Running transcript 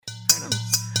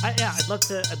I'd love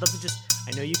to just.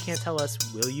 I know you can't tell us.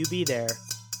 Will you be there?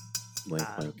 Wink,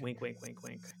 wink. Wink, wink, wink,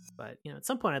 wink. But at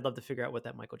some point, I'd love to figure out what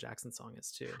that Michael Jackson song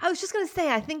is too. I was just gonna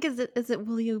say, I think is it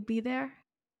Will You Be There?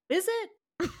 Is it?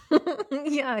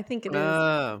 Yeah, I think it is.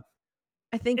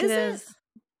 I think it is.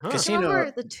 Huh. I Casino,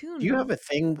 remember the tune. Do you have a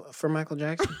thing for Michael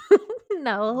Jackson?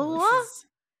 No.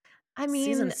 I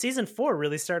mean, season 4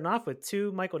 really starting off with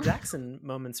 2 Michael Jackson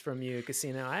moments from you,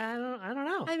 Casino. I don't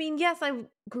know. I mean, yes, I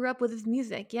grew up with his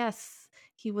music. Yes,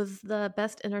 he was the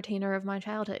best entertainer of my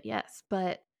childhood. Yes,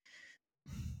 but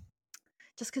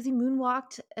just because he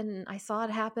moonwalked and I saw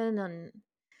it happen and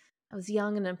I was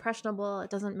young and impressionable, it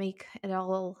doesn't make it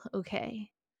all okay.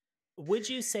 Would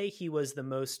you say he was the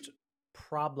most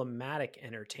problematic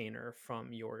entertainer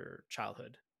from your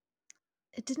childhood?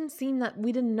 It didn't seem that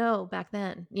we didn't know back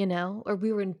then, or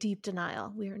we were in deep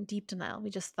denial. We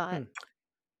just thought.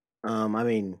 I mean, I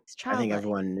think childlike.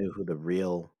 everyone knew who the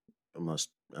real, most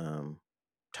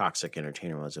toxic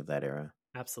entertainer was of that era.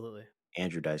 Absolutely.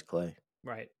 Andrew Dice Clay.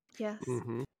 Right. Yes.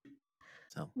 Mm-hmm.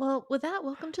 So. Well, with that,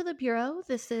 welcome to the Bureau.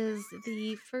 This is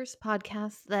the first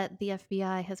podcast that the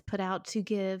FBI has put out to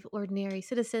give ordinary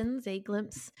citizens a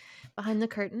glimpse behind the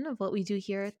curtain of what we do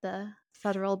here at the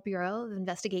Federal Bureau of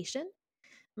Investigation.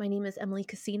 My name is Emily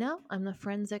Casino. I'm the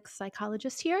forensic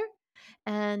psychologist here,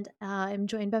 and I'm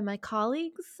joined by my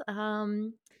colleagues.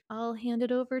 I'll hand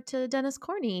it over to Dennis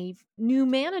Corney, new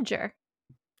manager.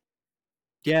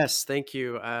 Yes, thank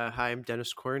you. Hi, I'm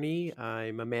Dennis Corney.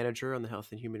 I'm a manager on the Health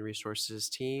and Human Resources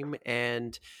team,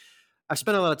 and I've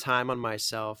spent a lot of time on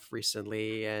myself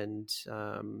recently and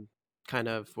kind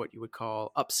of what you would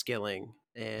call upskilling.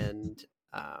 And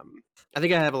I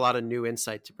think I have a lot of new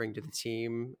insight to bring to the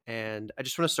team. And I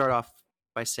just want to start off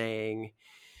by saying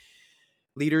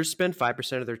leaders spend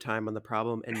 5% of their time on the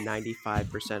problem and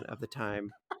 95% of the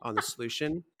time on the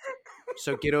solution.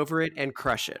 So get over it and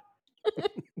crush it.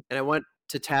 And I want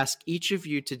to task each of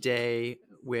you today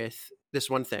with this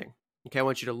one thing. Okay, I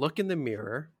want you to look in the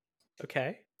mirror.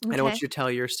 Okay. And I want you to tell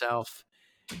yourself,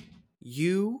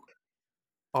 you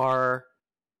are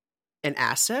an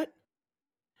asset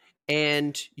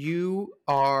and you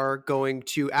are going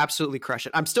to absolutely crush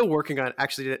it. I'm still working on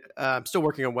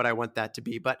what I want that to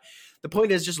be. But the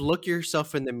point is just look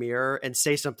yourself in the mirror and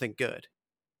say something good.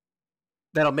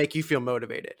 That'll make you feel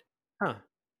motivated. Huh.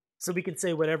 So we can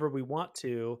say whatever we want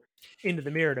to into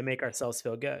the mirror to make ourselves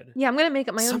feel good. Yeah, I'm going to make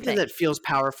it my own thing. Something that feels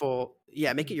powerful.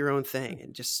 Yeah, make it your own thing.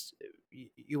 And just,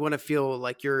 you want to feel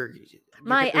like you're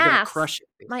my you're ass. Gonna crush it.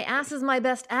 Basically. My ass is my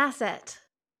best asset.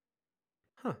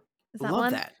 Huh. Is that Love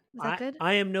one? that. Is that good?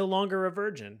 I am no longer a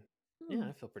virgin. Yeah,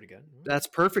 I feel pretty good. That's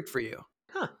perfect for you.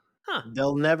 Huh.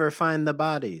 They'll never find the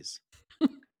bodies.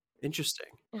 Interesting.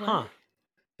 Huh.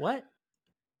 What?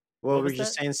 Well, What we're was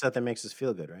just that? saying stuff that makes us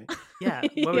feel good, right? Yeah.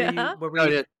 What were you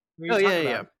talking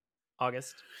about?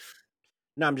 August.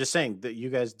 No, I'm just saying that you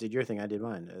guys did your thing. I did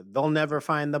mine. They'll never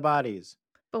find the bodies.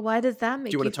 But why does that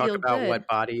make you feel good? Do you want to talk about what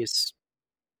bodies?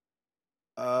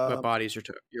 What bodies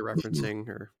you're referencing?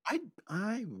 Or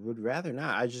I would rather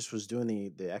not. I just was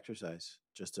doing the exercise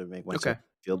just to make myself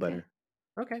feel better.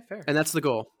 Okay, fair. And that's the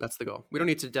goal. We don't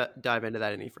need to dive into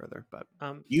that any further. But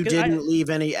you didn't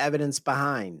leave any evidence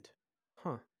behind.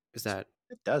 Huh? Is that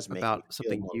it does make about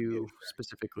something you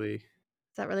specifically? Is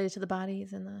that related to the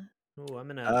bodies and the? Oh, I'm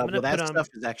gonna that stuff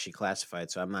is actually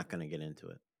classified, so I'm not gonna get into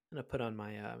it. I'm gonna put on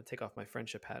my take off my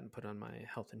friendship hat and put on my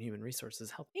health and human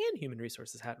resources hat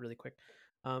really quick.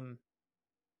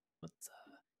 What's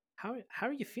how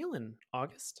are you feeling,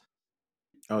 August?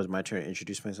 Oh, it's my turn to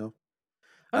introduce myself.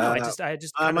 Oh, no, I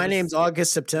just. My name's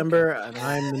August September, and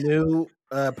I'm the new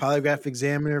polygraph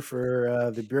examiner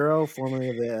for the Bureau,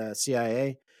 formerly of the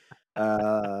CIA.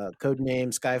 Code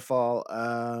name Skyfall.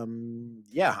 I'm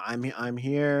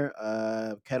here.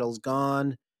 Kettle's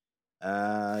gone.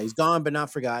 He's gone but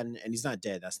not forgotten, and he's not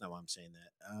dead. That's not why I'm saying that.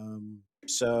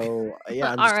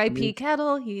 R.I.P.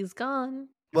 Kettle. He's gone.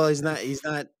 Well, he's not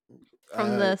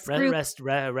from the group.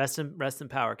 Rest in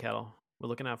power, Kettle. We're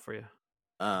looking out for you.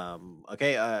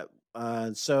 Okay.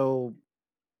 So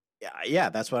yeah,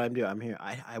 that's what I'm doing. I'm here.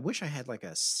 I wish I had like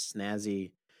a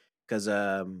snazzy, because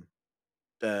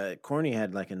Corny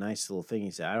had like a nice little thing.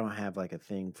 He said, I don't have like a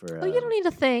thing for. Oh, you don't need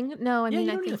a thing. No, I mean,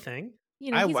 you I don't think need a thing.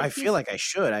 I feel like I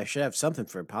should. I should have something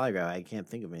for a polygraph. I can't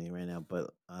think of anything right now, but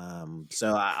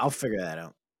so I'll figure that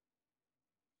out.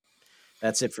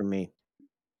 That's it for me.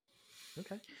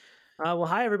 Okay. Well,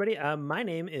 hi, everybody. My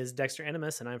name is Dexter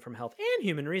Animus, and I'm from Health and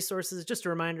Human Resources. Just a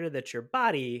reminder that your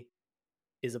body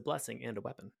is a blessing and a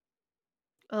weapon.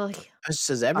 Oh, yeah.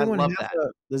 Does everyone love have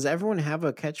that. does everyone have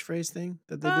a catchphrase thing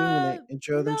that they do when they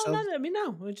intro No, themselves?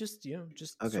 no. We just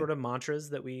just Okay. sort of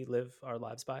mantras that we live our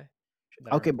lives by.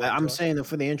 That are Okay, but important I'm to us. saying that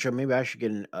for the intro, maybe I should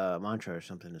get a mantra or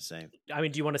something to say. I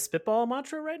mean, do you want to spitball a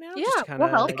mantra right now? Yeah, Just to we'll kind of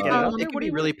help. get it out there. It What can do be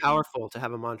you really want? powerful to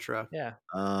have a mantra. Yeah.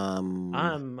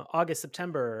 Um, August,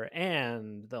 September,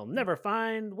 and they'll never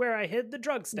find where I hid the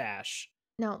drug stash.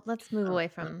 No, let's move away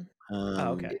from. Oh,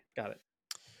 okay, got it.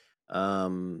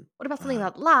 What about something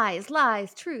about lies,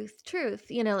 truth?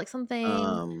 Like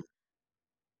something.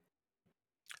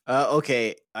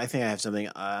 Okay, I think I have something.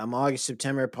 I'm August,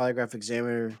 September, polygraph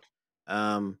examiner.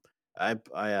 I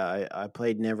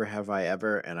played Never Have I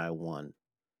Ever, and I won.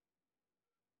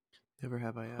 Never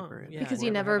have I ever. yeah. Because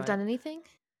you never have done anything.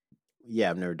 Yeah,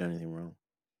 I've never done anything wrong.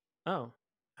 Oh,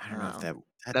 I don't know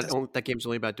if That game's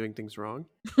only about doing things wrong.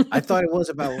 I thought it was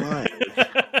about lying.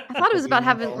 I thought it was about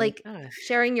having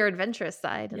sharing your adventurous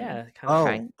side. Yeah, And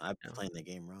kind of. I'm playing the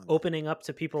game wrong. Opening up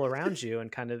to people around you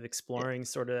and kind of exploring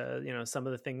sort of some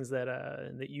of the things that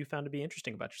that you found to be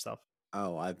interesting about yourself.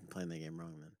 Oh, I've been playing the game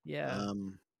wrong then. Yeah.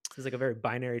 It's like a very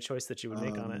binary choice that you would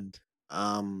make on it.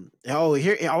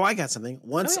 I got something.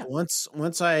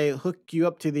 Once I hook you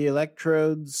up to the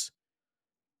electrodes,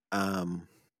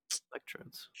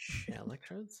 Electrodes. Yeah,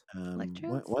 electrodes.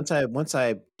 Once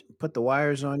I put the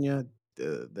wires on you,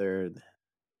 they're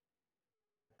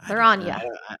on you.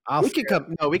 We can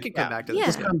come back to this.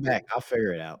 Just come back. I'll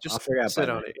figure it out. Just I'll figure out. sit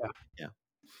on it. Yeah.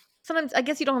 Sometimes I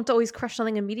guess you don't have to always crush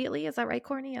something immediately. Is that right,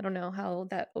 Courtney? I don't know how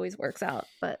that always works out,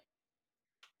 but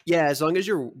yeah, as long as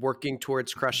you're working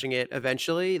towards crushing it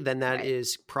eventually, then that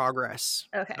is progress.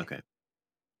 Okay.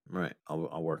 Right.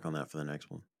 I'll work on that for the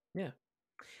next one. Yeah.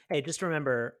 Hey, just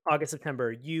remember, August,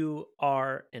 September, you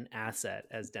are an asset,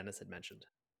 as Dennis had mentioned.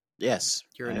 Yes,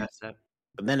 you're an asset.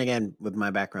 But then again, with my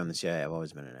background in the CIA, I've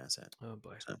always been an asset. Oh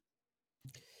boy. So.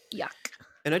 Yuck.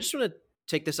 And I just want to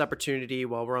take this opportunity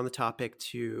while we're on the topic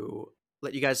to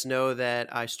let you guys know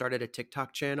that I started a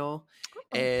TikTok channel,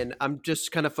 and I'm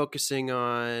just kind of focusing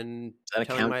on Is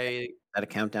that a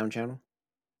countdown channel?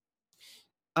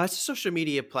 It's a social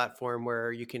media platform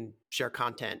where you can share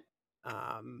content,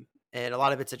 and a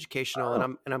lot of it's educational.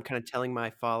 And I'm kind of telling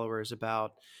my followers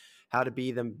about how to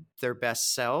be their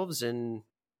best selves, and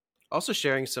also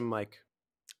sharing some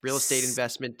real estate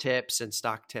investment tips and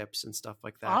stock tips and stuff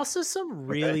like that. Also, some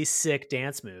really sick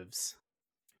dance moves.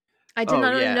 I did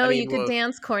not know you could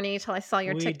dance, Courtney, until I saw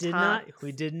your TikTok.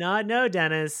 We did not know,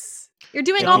 Dennis. You're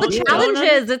doing all the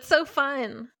challenges. It's so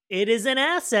fun. It is an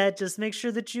asset. Just make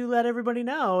sure that you let everybody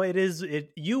know.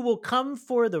 You will come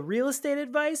for the real estate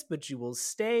advice, but you will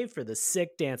stay for the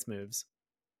sick dance moves.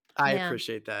 I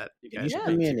appreciate that. Can you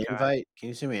send me an invite? Can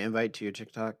you send me an invite to your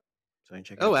TikTok so I can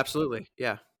check it out? Oh, absolutely.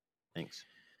 Yeah. Thanks.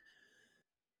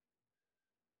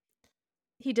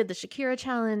 He did the Shakira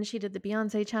challenge. He did the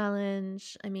Beyonce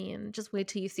challenge. I mean, just wait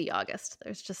till you see August.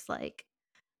 There's just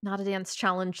not a dance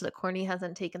challenge that Courtney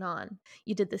hasn't taken on.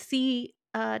 You did the sea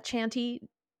shanty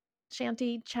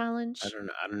challenge.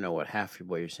 I don't know what half of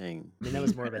what you're saying. I mean, that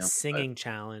was more of a singing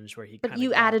challenge where he. But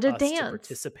you added a dance to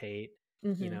participate.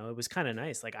 Mm-hmm. It was kind of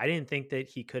nice. I didn't think that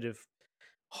he could have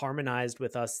harmonized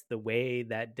with us the way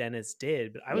that Dennis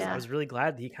did, but I was really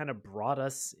glad that he kind of brought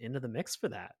us into the mix for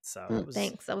that. So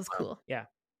thanks, that was cool. Yeah,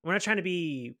 we're not trying to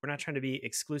be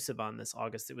exclusive on this,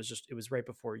 August. It was right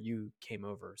before you came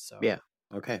over. So yeah,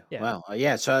 okay, yeah. Wow,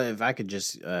 yeah. So if I could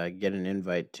just get an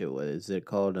invite to what is it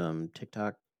called?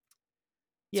 TikTok.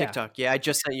 Yeah. TikTok. Yeah, I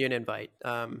just sent you an invite.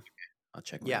 I'll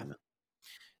check. My email.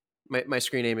 My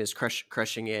screen name is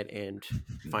Crushing It and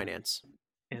Finance.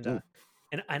 And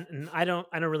I don't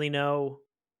really know,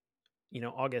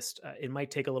 August, it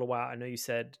might take a little while. I know you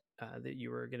said that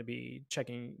you were going to be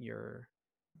checking your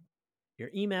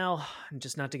email, and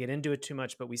just not to get into it too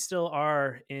much, but we still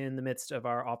are in the midst of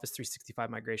our Office 365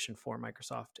 migration for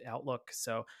Microsoft Outlook.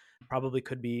 So probably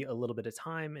could be a little bit of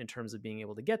time in terms of being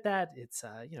able to get that. It's,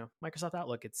 Microsoft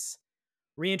Outlook, it's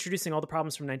reintroducing all the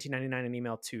problems from 1999 in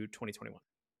email to 2021.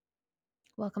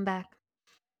 Welcome back.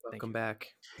 Welcome back.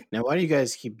 Now, why do you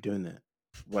guys keep doing that?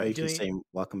 Why do you keep saying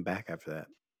welcome back after that?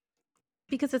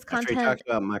 Because it's content. After you talked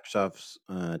about Microsoft's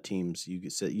Teams, you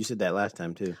said that last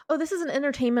time too. Oh, this is an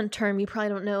entertainment term. You probably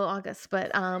don't know, August,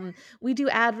 but we do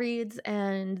ad reads,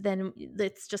 and then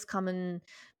it's just common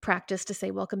practice to say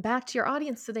welcome back to your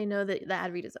audience so they know that the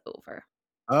ad read is over.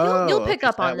 Oh, you'll pick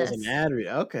up on this. That was an ad read.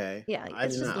 Okay. Yeah,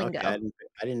 it's just lingo. Okay.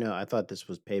 I didn't know. I thought this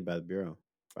was paid by the Bureau.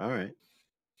 All right.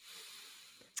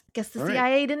 Guess the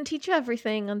CIA didn't teach you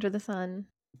everything under the sun.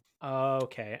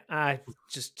 Okay. I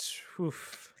just...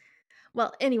 Oof.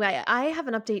 Well, anyway, I have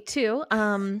an update too.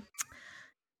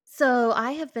 So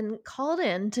I have been called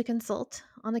in to consult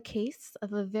on a case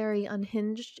of a very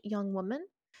unhinged young woman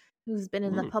who's been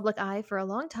in the public eye for a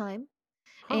long time.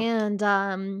 Huh.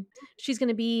 And she's going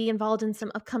to be involved in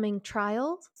some upcoming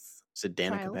trials. Is it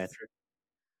Danica Trials? Patrick?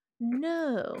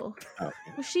 No. Oh,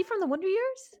 okay. Was she from the Wonder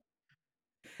Years?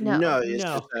 No. No, it's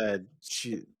No. just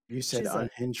you said She's a-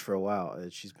 unhinged for a while.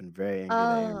 She's been very angry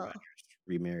that Aaron Oh. Rodgers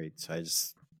remarried. So I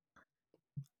just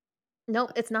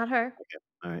Nope, it's not her.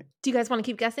 all right. Do you guys want to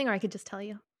keep guessing, or I could just tell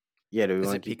you? Yeah, do we Is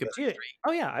want it to keep Peekaboo guessing? Yeah. Street?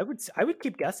 Oh yeah, I would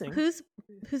keep guessing. Who's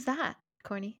that,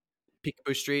 Corny?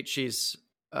 Peekaboo Street. She's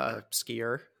a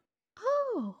skier.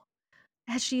 Oh,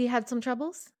 has she had some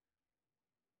troubles?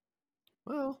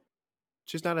 Well,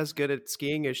 she's not as good at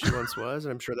skiing as she once was,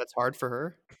 and I'm sure that's hard for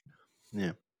her.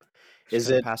 Yeah. She's Is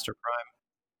kinda it past her prime?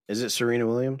 is it Serena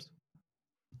Williams?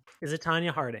 Is it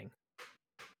Tanya Harding?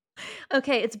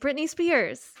 Okay, it's Britney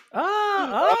Spears.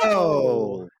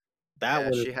 Oh. That Yeah,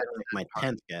 would she have had been like my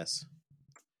 10th guess.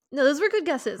 No, those were good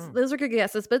guesses. Hmm. Those were good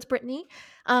guesses, but it's Britney.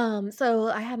 So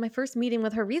I had my first meeting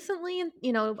with her recently, and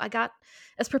I got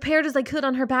as prepared as I could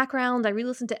on her background. I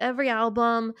re-listened to every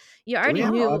album. You Do we already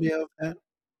have knew audio of that?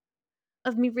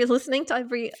 of me re-listening to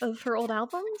every of her old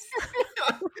albums.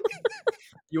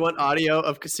 You want audio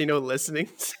of Casino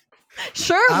listenings?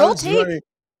 Sure, I roll was tape. wondering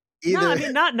No, I either.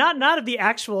 mean not of the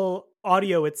actual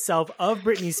audio itself of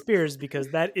Britney Spears, because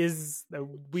that is I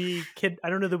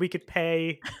don't know that we could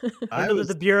pay. I know that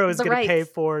the Bureau is The going to pay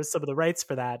rights. for some of the rights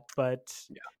for that, but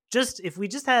just if we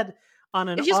just had on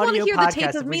an If you just wanna audio hear the tape podcast,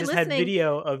 of if we me just had listening-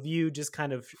 video of you just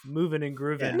kind of moving and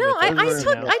grooving. No, with I those,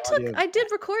 took- you know. did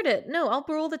record it. No, I'll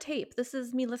roll the tape. This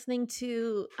is me listening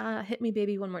to "Hit Me,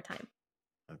 Baby, One More Time."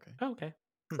 Okay. Oh, okay.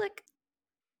 Click.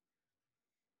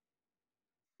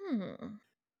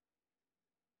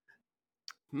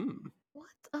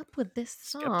 What's up with this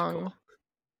song? Skeptical.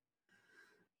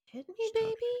 Hit me,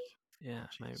 baby. Yeah,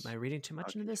 Jeez. am I reading too much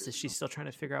Talking into this? to Is she yourself. still trying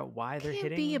to figure out why they're Can't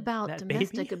hitting be about that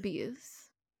domestic baby? abuse,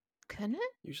 can it?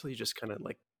 Usually, you just kind of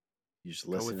like You just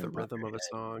go listen with the and bob rhythm your of a head.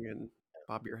 song and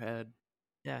bob your head.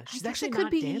 Yeah, she's guess actually it could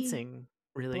not be dancing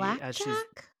really as she's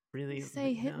Blackjack? really You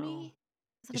say "hit no. me."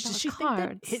 Is it Does about she cards?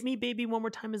 think that "Hit Me, Baby, One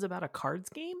More Time" is about a cards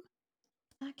game?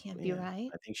 That can't be Yeah, right.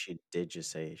 I think she did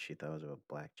just say she thought it was about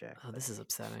blackjack. Oh, this is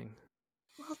upsetting.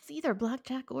 Well, it's either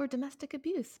blackjack or domestic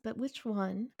abuse, but which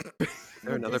one? Is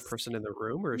there Would another this person in the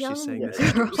room, or is young she saying this Yeah.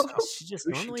 to girl- herself? She just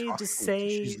Who's she normally talking just to?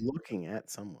 say, She's looking at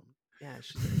someone. yeah.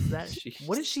 Is that She's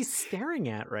what is she staring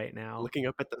at right now? looking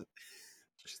up at the?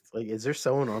 Just like, is there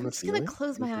someone on I'm the just gonna ceiling?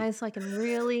 close my eyes so I can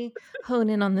really hone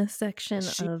in on this section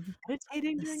Is she of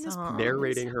meditating the during this song. part?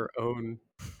 Narrating her own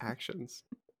actions.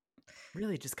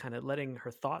 Really, just kind of letting her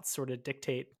thoughts sort of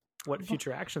dictate what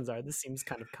future actions are. This seems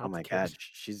kind of Oh my complicated. god,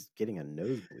 she's getting a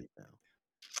nosebleed now.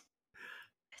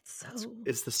 it's so.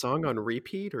 Is the song on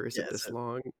repeat, or is Yeah, it this it's a-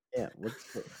 long? Yeah,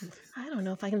 I don't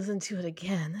know if I can listen to it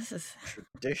again. This is.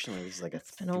 traditionally this is like a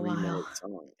It's been a 3-minute while.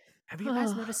 song. Have you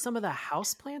guys Ugh. noticed some of the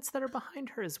house plants that are behind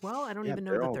her as well? I don't Yeah, even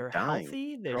know they're that all they're dying.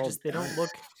 healthy. They're They're all just they don't dying. look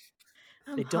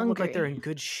I'm they don't look like they're in hungry.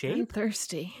 good I'm shape.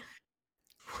 thirsty.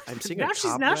 I'm seeing Now a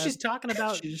she's cobweb. talking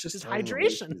about She's just talking about what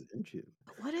hydration. she's into.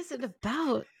 What is it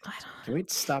about? I Can we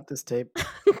stop this tape?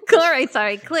 don't. All right,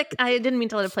 sorry. Click. I didn't mean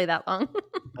to let it play that long.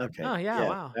 Okay. Oh, yeah,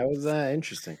 wow. That was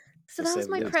interesting. So to that say was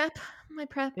the my least. prep. My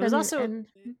prep. It was and- also and-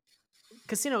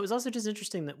 Casino. It was also just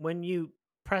interesting that when you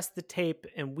pressed the tape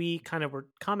and we kind of were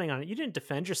commenting on it, you didn't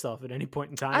defend yourself at any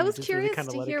point in time. I You was just really curious kind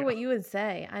of to let it hear go. what you would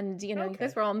say, and you Okay.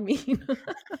 guys were all mean.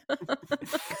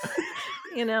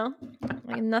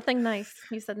 Like nothing nice.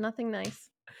 You said nothing nice.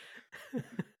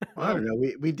 I don't know.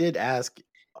 We did ask,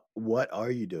 what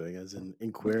are you doing, as in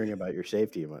inquiring about your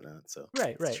safety and whatnot. So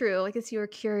Right, It's right. true. I guess you were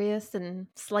curious and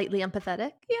slightly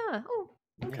empathetic. Yeah. Oh,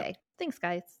 okay. Thanks,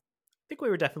 guys. I think we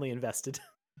were definitely invested.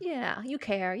 Yeah, you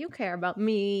care. You care about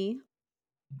me.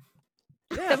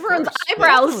 Yeah, Everyone's course.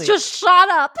 eyebrows Definitely. just shot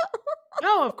up.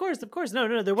 No, of course.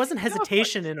 No. There wasn't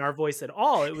hesitation in our voice at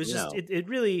all. It was just No. it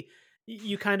really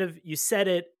you kind of you said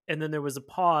it and then there was a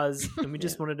pause and we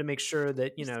just wanted to make sure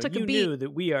that Just you took a you beat. knew that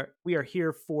we are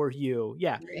here for you.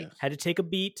 Yeah. yeah. Had to take a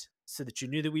beat so that you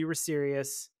knew that we were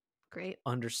serious. Great.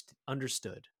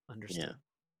 Understood. Yeah.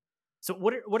 So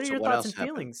what are So your what thoughts else and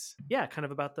happened? feelings? Yeah, kind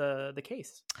of about the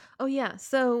case. Oh yeah.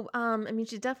 So I mean,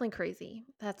 she's definitely crazy.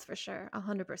 That's for sure. 100%.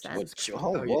 Oh,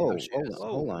 Oh, yeah, whoa, she hold is. on,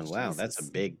 hold on. Wow, that's a Jesus.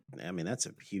 big. I mean, that's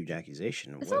a huge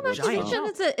accusation. It's What- not an what's giant wrong?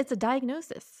 accusation. It's a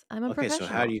diagnosis. I'm a Okay, professional.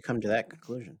 so how do you come to that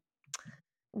conclusion?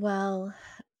 Well,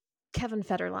 Kevin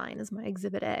Federline is my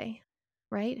exhibit A,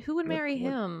 right? Who would What- marry what-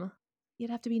 him? You'd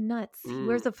have to be nuts. He Mm.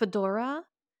 wears a fedora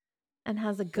and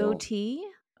has a goatee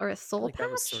or a soul like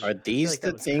that was patch. sort Are these like that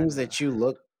the was things kinda- that you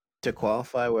look To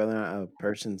qualify whether or not a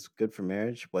person's good for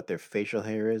marriage, what their facial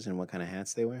hair is and what kind of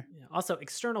hats they wear. Yeah. Also,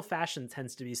 external fashion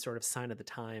tends to be sort of sign of the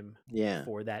time Yeah.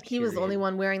 for that He was the only period.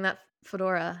 one wearing that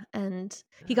fedora, and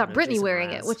he I got don't know, Britney Jason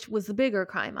wearing it, Mraz. which was the bigger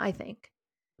crime, I think.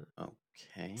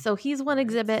 Okay. So he's one Right.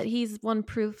 exhibit. He's one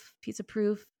piece of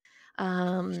proof.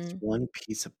 Just one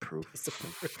piece of proof. Piece of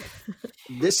proof.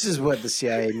 This is what the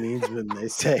CIA means when they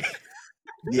say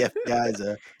the FBI is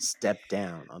a step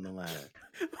down on the ladder.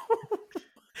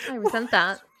 I resent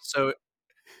that. So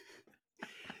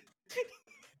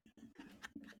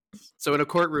in a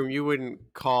courtroom, you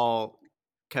wouldn't call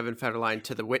Kevin Federline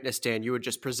to the witness stand. You would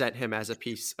just present him as a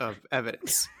piece of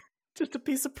evidence. Just a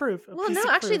piece of proof. Well, no,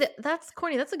 actually, that's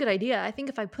corny. That's a good idea. I think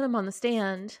if I put him on the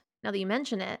stand, now that you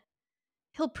mention it,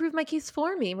 he'll prove my case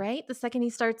for me, right? The second he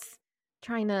starts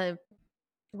trying to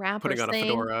rap Putting or on a sing,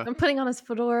 fedora. I'm putting on his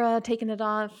fedora, taking it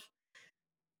off,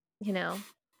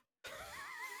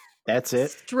 That's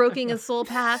it. stroking his soul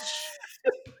patch,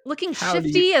 looking How do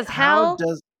shifty you- as hell.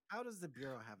 How does the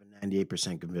Bureau have a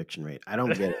 98% conviction rate? I don't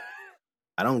get it.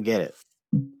 I don't get it.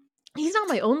 He's not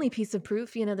my only piece of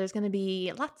proof. There's going to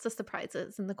be lots of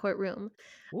surprises in the courtroom.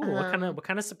 Ooh, what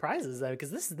kind of surprises though?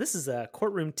 Because this is a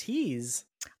courtroom tease.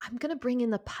 I'm going to bring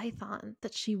in the python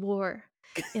that she wore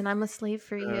in I'm a Slave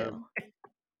for You.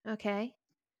 Okay?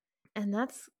 And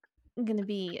that's going to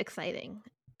be exciting.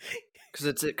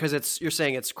 Because it's you're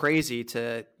saying it's crazy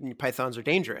pythons are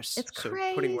dangerous. It's so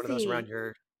putting one of those around crazy.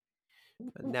 your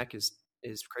neck is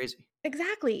crazy.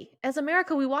 Exactly. As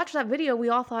America, we watched that video. We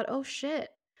all thought, oh shit,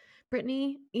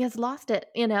 Britney has lost it.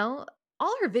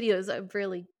 All her videos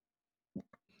really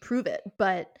prove it.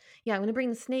 But yeah, I'm going to bring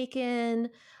the snake in.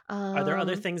 Are there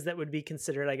other things that would be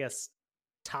considered, I guess,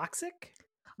 toxic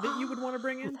that you would want to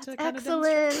bring in to kind of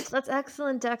demonstrate? That's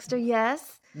excellent, Dexter.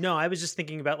 Yes. No, I was just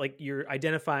thinking about like you're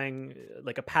identifying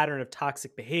like a pattern of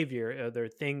toxic behavior. Are there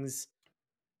things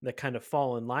that kind of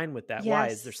fall in line with that? Yes. Why?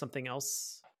 Is there something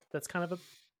else that's kind of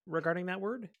regarding that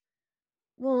word?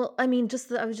 Well, I mean,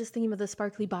 I was just thinking of the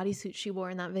sparkly bodysuit she wore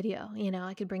in that video.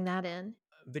 I could bring that in.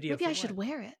 Maybe I should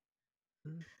wear it.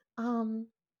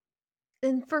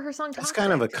 And for her song, that's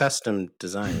kind of a custom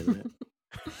design, isn't it?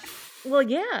 Well,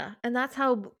 yeah, and that's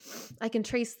how I can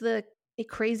trace the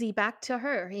crazy back to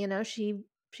her. She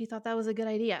thought that was a good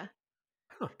idea.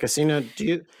 Casino,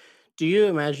 do you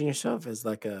imagine yourself as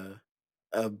like a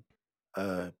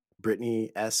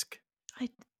Britney-esque? I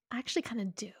actually kind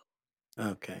of do.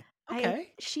 Okay.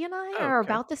 She and I are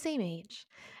about the same age,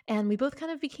 and we both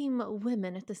kind of became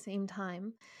women at the same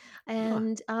time.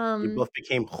 And you both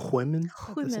became women.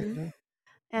 Women.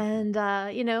 And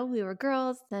we were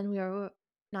girls, then we were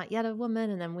not yet a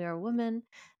woman, and then we were a woman.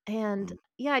 And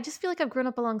yeah, I just feel like I've grown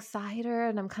up alongside her,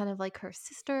 and I'm kind of like her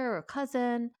sister or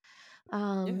cousin,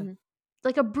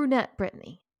 like a brunette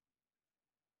Britney.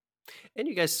 And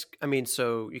you guys, I mean,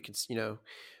 so you can,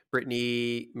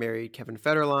 Britney married Kevin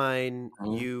Federline.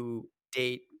 You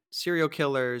date serial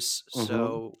killers,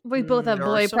 so we both have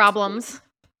boy problems.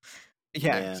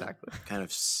 Yeah, exactly. Kind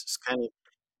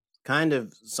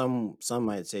of. Some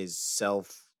might say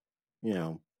self.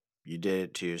 You did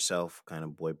it to yourself. Kind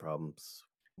of boy problems.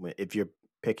 If you're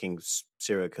picking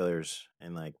serial killers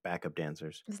and like backup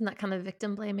dancers, isn't that kind of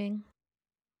victim blaming?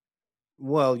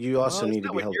 Well, you also need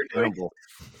to be held accountable.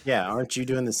 Yeah, aren't you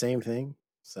doing the same thing?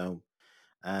 So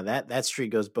that street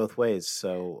goes both ways.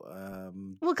 So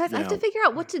well, guys, I have to figure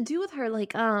out what to do with her.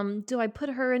 Like, do I put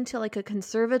her into like a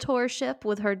conservatorship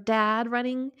with her dad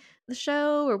running the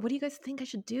show, or what do you guys think I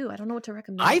should do? I don't know what to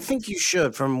recommend. I think you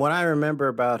should. From what I remember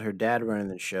about her dad running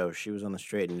the show, she was on the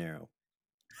straight and narrow,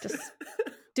 just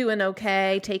doing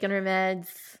okay, taking her meds.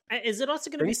 Is it also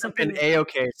going to be something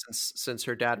A-okay since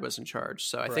her dad was in charge?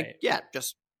 So I think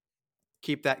just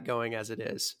keep that going as it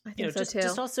is. I think so too.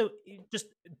 Just also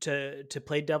to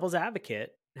play devil's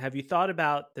advocate, have you thought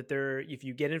about that if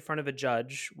you get in front of a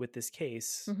judge with this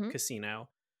case, Casino,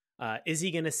 is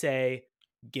he going to say,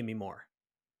 give me more?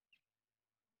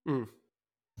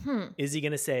 Is he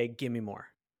going to say, give me more?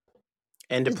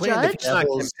 And to The play the judge? It's not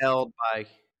devil's, compelled by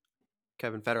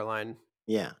Kevin Federline.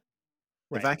 yeah.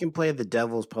 Right. If I can play the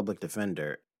devil's public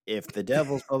defender, if the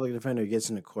devil's public defender gets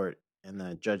into court and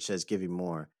the judge says, give you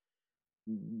more,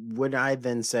 would I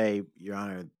then say, Your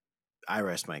Honor, I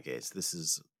rest my case. This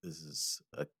is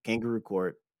a kangaroo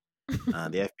court.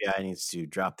 The FBI needs to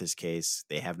drop this case.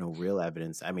 They have no real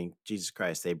evidence. I mean, Jesus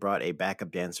Christ, they brought a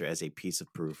backup dancer as a piece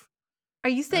of proof. Are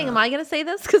you saying, am I going to say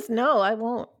this? Because no, I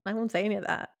won't. I won't say any of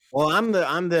that. Well, I'm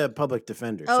the public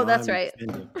defender. Oh, so that's I'm right.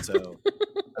 defending, so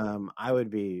I would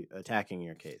be attacking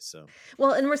your case. So,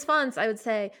 well, in response, I would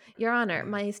say, Your Honor,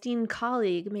 my esteemed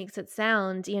colleague makes it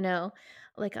sound,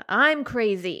 like I'm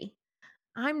crazy.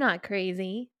 I'm not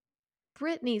crazy.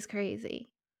 Britney's crazy.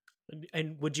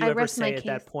 And would you I ever rest my say at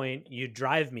that case. point, you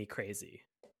drive me crazy?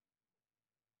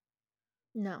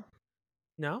 No.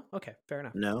 No? Okay, fair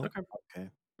enough. No? Okay. Okay.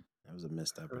 That was a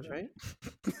missed All opportunity.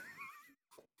 right.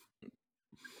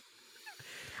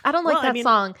 I don't Well, like I that mean-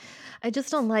 song. I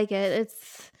just don't like it.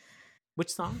 It's Which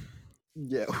song?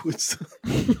 Yeah.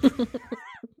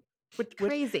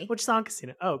 crazy. Which song,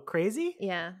 Casino? Oh, Crazy?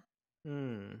 Yeah.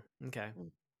 Okay.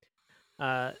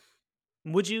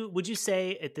 Would you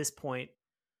say at this point,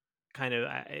 kind of,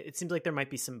 it seems like there might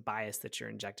be some bias that you're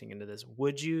injecting into this.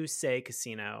 Would you say,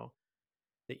 Casino,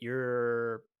 that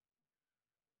you're,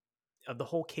 of the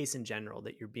whole case in general,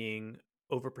 that you're being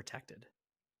overprotected?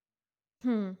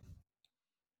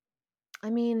 I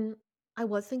mean, I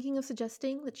was thinking of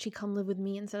suggesting that she come live with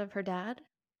me instead of her dad.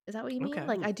 Is that what you mean? Okay.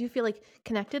 Like, I do feel like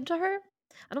connected to her.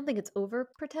 I don't think it's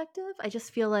overprotective. I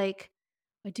just feel like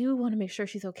I do want to make sure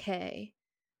she's okay.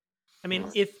 I mean,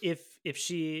 if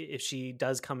she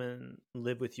does come and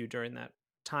live with you during that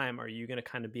time, are you going to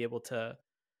kind of be able to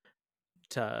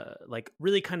like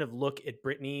really kind of look at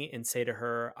Brittany and say to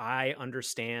her, I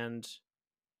understand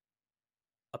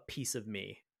a piece of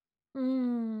me?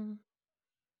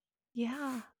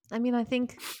 Yeah. I mean, I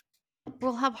think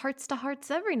we'll have hearts to hearts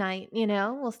every night, you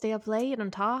know? We'll stay up late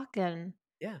and talk and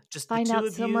Yeah, just find the two out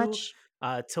of so you much.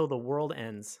 till the world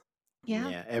ends.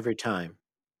 Yeah. Every time.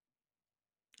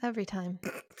 Every time.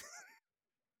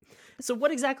 So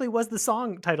what exactly was the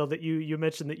song title that you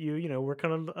mentioned that you were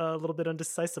kind of a little bit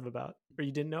undecisive about, or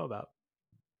you didn't know about?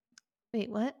 Wait,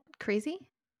 what? Crazy?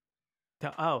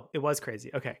 Oh, it was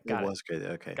Crazy. Okay, got It it. was good.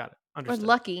 Okay. Got it. Or Understood.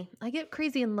 Lucky. I get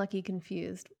Crazy and Lucky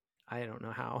confused. I don't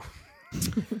know how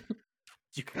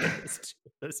you could get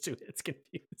those two hits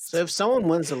confused. So if someone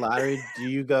wins the lottery, do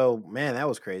you go, man, that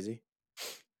was crazy?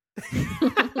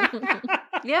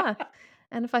 Yeah.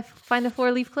 And if I find a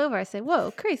 4-leaf clover, I say,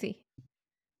 whoa, crazy.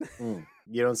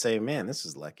 You don't say, man, this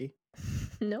is lucky.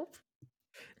 Nope.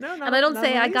 No, And I don't not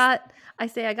say in the least. I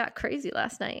say I got crazy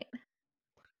last night.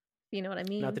 You know what I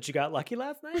mean? Not that you got lucky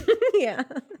last night. Yeah.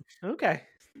 Okay,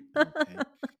 Okay.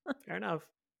 fair enough.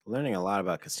 Learning a lot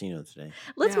about casino today.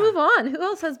 Let's Yeah. move on. Who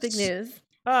else has big news?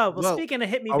 Oh well, Well, speaking of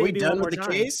hit me, Are we baby, done one more with the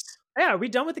time. case? Yeah, are we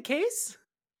done with the case?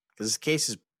 Because this case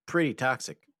is pretty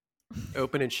toxic.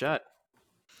 Open and shut.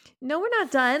 No, we're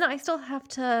not done. I still have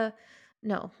to.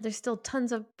 No, there's still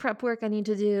tons of prep work I need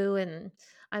to do, and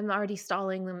I'm already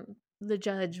stalling the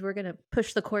judge. We're gonna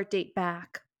push the court date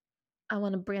back. I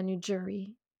want a brand new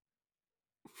jury.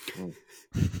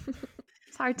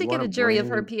 It's hard to You get want a a jury of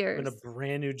brand her new- peers. Even a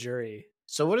brand new jury.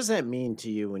 So what does that mean to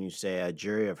you when you say a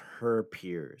jury of her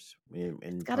peers?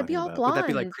 It's got to be all blonde. blonde. Would that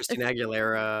be like Christina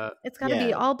Aguilera? It's got to be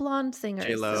Yeah. all blonde singers. So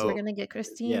J-Lo. we're gonna get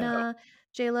Christina,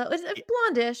 J-Lo. It's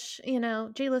blondish, you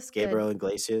know. J-Lo's good. Gabriel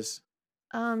Iglesias?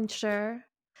 Sure.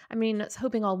 I mean, it's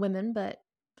hoping all women, but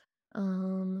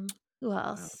who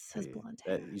else has Okay. blonde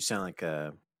hair? You sound like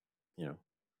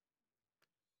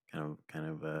kind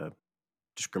of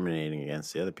discriminating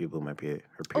against the other people who might be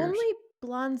her peers. Only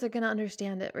blondes are gonna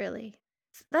understand it, really.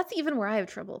 That's even where I have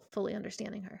trouble fully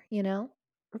understanding her, you know?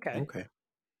 Okay. Okay.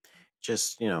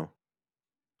 Just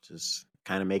just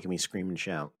kind of making me scream and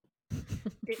shout.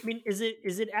 I mean, is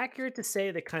it accurate to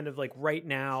say that kind of like right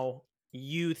now,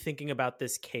 you thinking about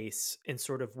this case and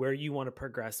sort of where you want to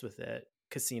progress with it,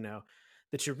 Casino,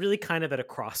 that you're really kind of at a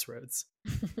crossroads?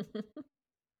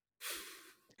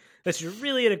 That you're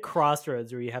really at a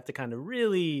crossroads where you have to kind of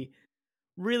really,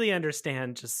 really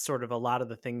understand just sort of a lot of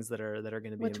the things that are going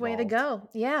to be Which involved. way to go?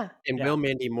 Yeah. And Yeah. will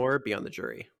Mandy Moore be on the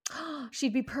jury?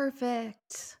 She'd be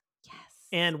perfect. Yes.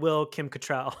 And will Kim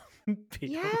Cattrall be?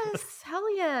 Yes.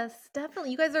 Hell yes. Definitely.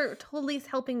 You guys are totally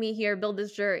helping me here build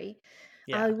this jury.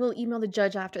 Yeah. I will email the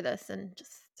judge after this and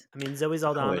just. I mean, Zoe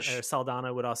wish.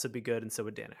 Saldana would also be good, and so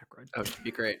would Dan Aykroyd. Oh, it'd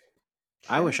be great.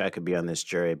 I wish I could be on this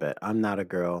jury, but I'm not a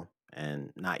girl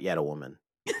and not yet a woman.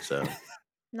 So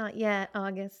Not yet,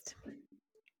 August.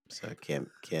 I can't.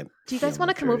 Do you guys want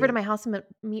to come over to my house and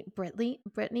meet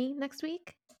Brittany next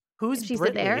week? Who's If she's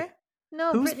Brittany? there?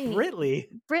 No, Who's Brittany. Brittany?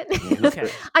 Brittany. Okay.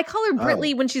 I call her Oh.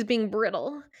 Brittany when she's being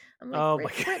brittle. I'm like, Oh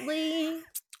my God. Brittany.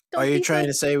 Are you trying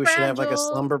to say we should have like a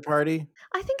slumber party?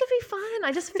 I think it'd be fun.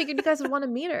 I just figured you guys would want to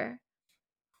meet her.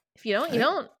 If you don't, you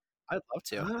don't. I'd love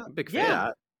to. I'm a big Yeah. fan.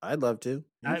 Yeah, I'd love to.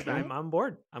 Okay. I'm on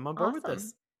board. I'm on board with Awesome.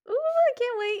 this. Ooh, I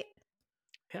can't wait.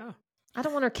 Yeah. I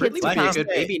don't want her kids Brittany to would be a come. good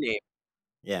baby name.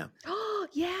 Yeah. Oh,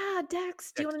 yeah,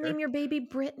 Dex. Do you want to Dexter? name your baby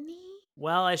Brittany?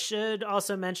 Well, I should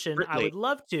also mention I Brittany. would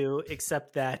love to,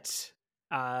 except that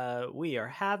Wendy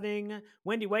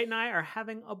White and I are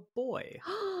having a boy.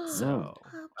 So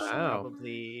Oh, should Wow.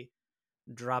 probably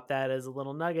drop that as a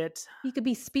little nugget. You could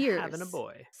be Spears. Having a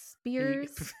boy.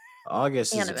 Spears.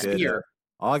 August is Animus. a good. Spear.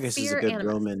 August is Spear a good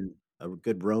Animus.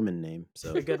 Roman name.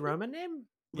 So A good Roman name?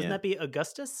 Wouldn't Yeah. that be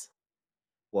Augustus?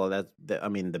 well,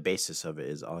 the basis of it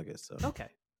is August. So Okay.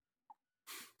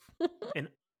 And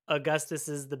Augustus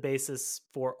is the basis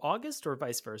for August or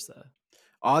vice versa?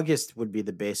 August would be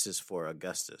the basis for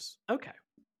Augustus. Okay.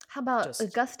 How about Just-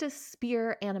 Augustus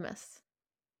Spear Animus?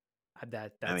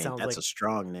 That I mean, sounds that's like a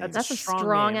strong name. that's That's a strong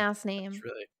strong name. ass name. It's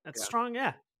really that's yeah. strong.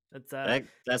 Yeah. That's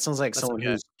that sounds like That's someone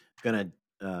okay. who's gonna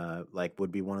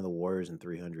would be one of the warriors in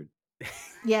 300.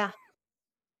 Yeah.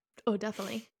 Oh,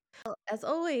 definitely. Well, as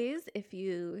always, if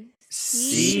you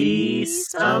See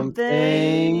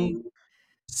something,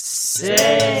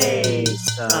 say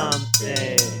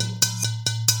something.